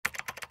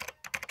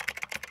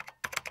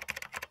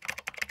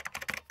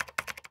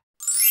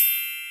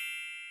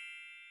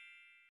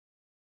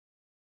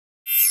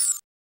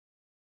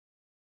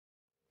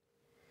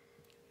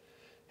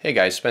Hey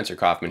guys, Spencer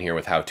Kaufman here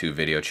with How To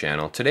Video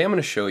Channel. Today I'm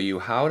going to show you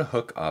how to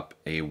hook up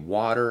a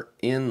water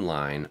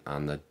inline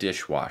on the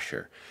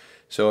dishwasher.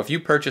 So if you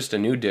purchased a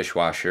new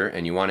dishwasher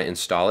and you want to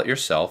install it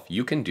yourself,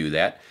 you can do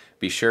that.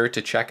 Be sure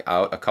to check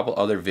out a couple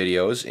other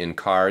videos in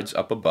cards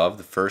up above.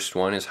 The first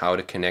one is how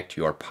to connect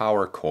your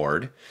power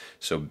cord.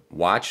 So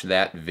watch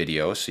that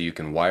video so you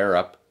can wire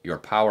up your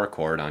power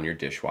cord on your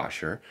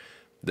dishwasher.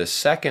 The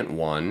second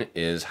one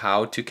is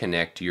how to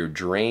connect your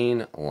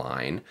drain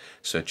line.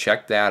 So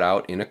check that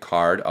out in a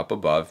card up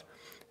above,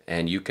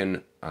 and you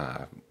can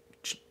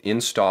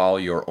install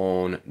your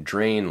own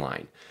drain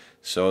line.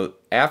 So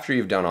after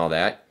you've done all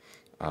that,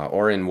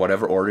 or in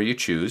whatever order you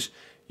choose,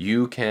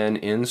 you can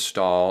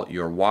install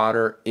your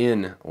water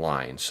in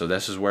line. So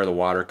this is where the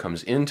water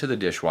comes into the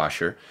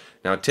dishwasher.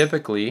 Now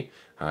typically,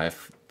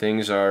 if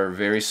things are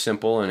very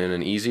simple and in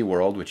an easy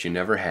world, which you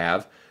never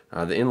have,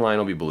 the inline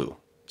will be blue.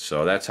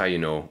 So that's how you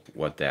know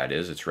what that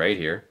is. It's right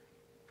here.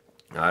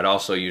 It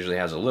also usually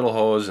has a little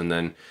hose, and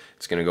then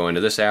it's going to go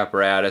into this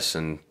apparatus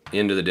and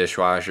into the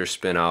dishwasher,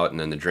 spin out, and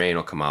then the drain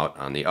will come out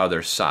on the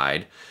other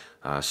side.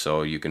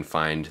 So you can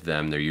find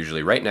them. They're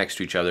usually right next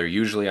to each other,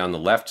 usually on the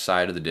left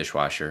side of the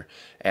dishwasher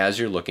as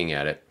you're looking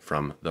at it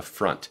from the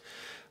front.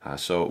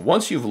 So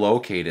once you've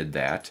located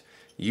that,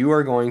 you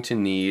are going to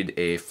need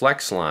a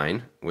flex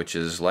line, which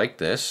is like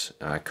this.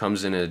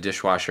 Comes in a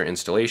dishwasher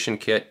installation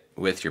kit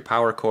with your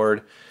power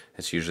cord.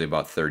 It's usually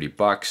about 30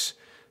 bucks.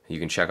 You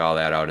can check all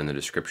that out in the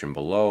description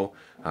below.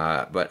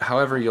 But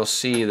however, you'll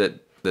see that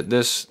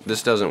this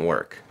doesn't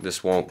work.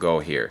 This won't go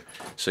here.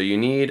 So you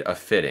need a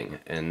fitting,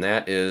 and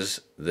that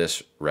is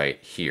this right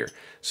here.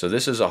 So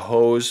this is a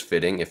hose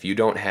fitting. If you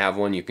don't have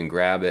one, you can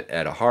grab it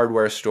at a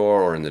hardware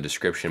store or in the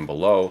description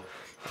below.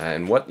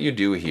 And what you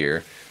do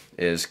here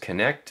is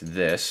connect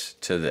this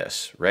to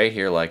this right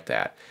here like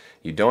that.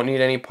 You don't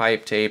need any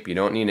pipe tape. You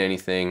don't need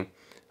anything.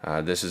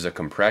 This is a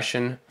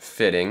compression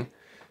fitting.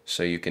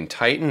 So you can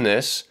tighten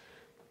this,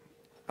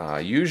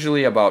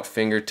 usually about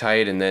finger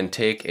tight, and then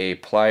take a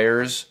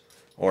pliers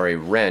or a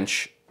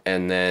wrench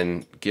and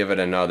then give it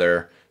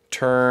another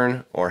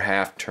turn or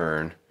half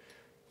turn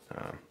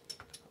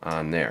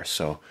on there.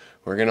 So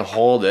we're going to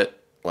hold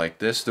it like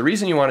this. The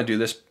reason you want to do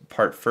this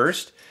part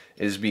first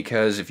is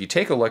because if you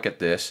take a look at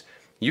this,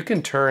 you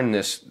can turn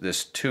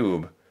this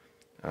tube.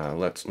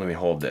 Let me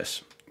hold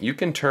this. You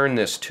can turn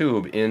this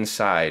tube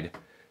inside.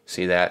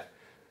 See that?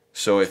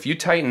 So if you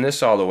tighten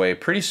this all the way,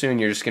 pretty soon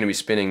you're just going to be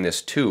spinning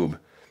this tube,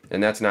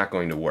 and that's not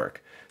going to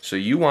work. So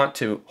you want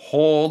to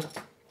hold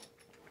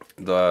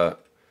the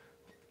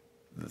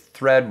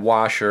thread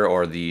washer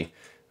or the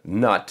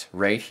nut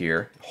right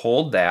here,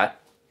 hold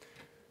that,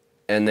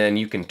 and then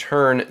you can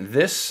turn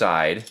this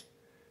side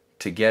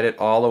to get it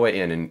all the way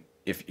in. And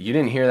if you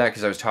didn't hear that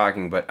because I was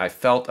talking, but I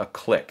felt a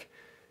click.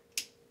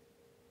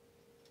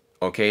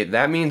 Okay,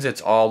 that means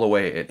it's all the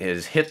way. It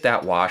has hit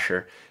that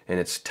washer and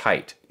it's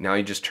tight. Now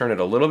you just turn it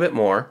a little bit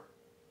more,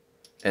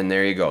 and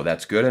there you go.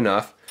 That's good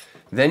enough.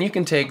 Then you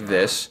can take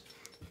this,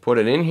 put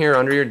it in here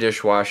under your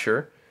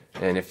dishwasher,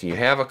 and if you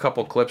have a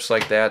couple clips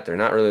like that, they're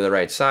not really the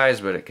right size,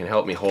 but it can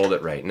help me hold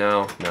it right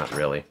now. Not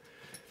really.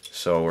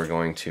 So we're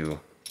going to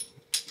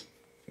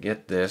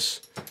get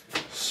this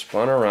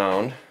spun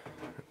around,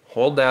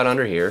 hold that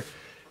under here,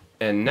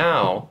 and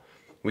now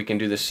we can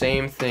do the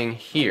same thing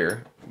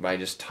here by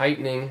just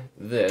tightening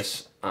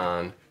this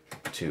on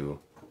to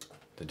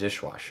the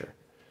dishwasher.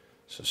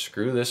 So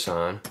screw this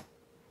on.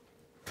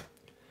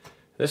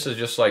 This is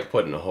just like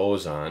putting a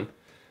hose on.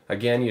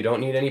 Again, you don't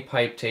need any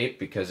pipe tape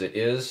because it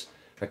is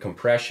a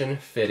compression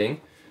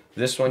fitting.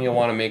 This one you'll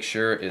want to make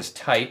sure is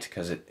tight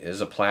because it is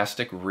a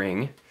plastic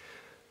ring.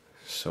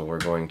 So we're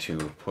going to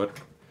put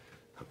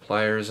a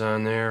pliers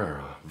on there or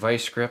a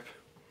vice grip.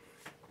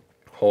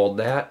 Hold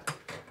that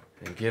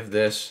and give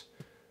this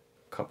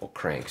a couple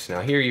cranks. Now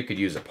here you could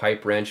use a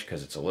pipe wrench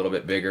because it's a little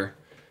bit bigger,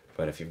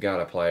 but if you've got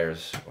a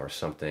pliers or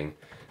something,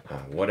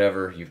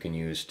 whatever you can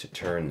use to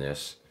turn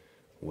this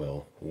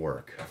will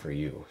work for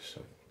you.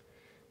 So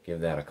give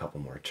that a couple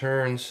more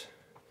turns.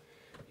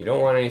 You don't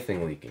want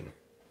anything leaking,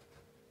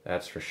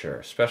 that's for sure,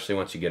 especially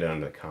once you get it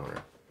under the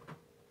counter.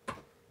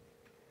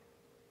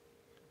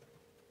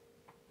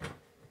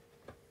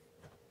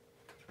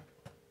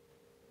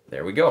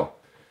 There we go.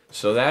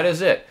 So that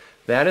is it.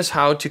 That is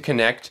how to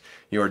connect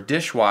your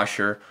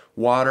dishwasher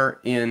water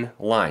in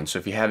line. So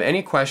if you have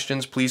any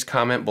questions, please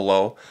comment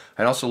below.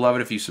 I'd also love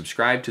it if you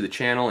subscribe to the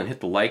channel and hit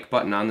the like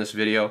button on this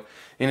video.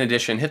 In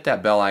addition, hit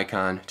that bell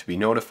icon to be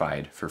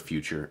notified for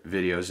future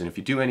videos. And if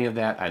you do any of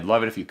that, I'd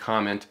love it if you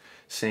comment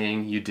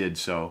saying you did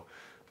so,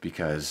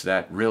 because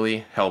that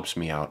really helps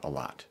me out a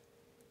lot.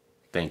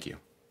 Thank you.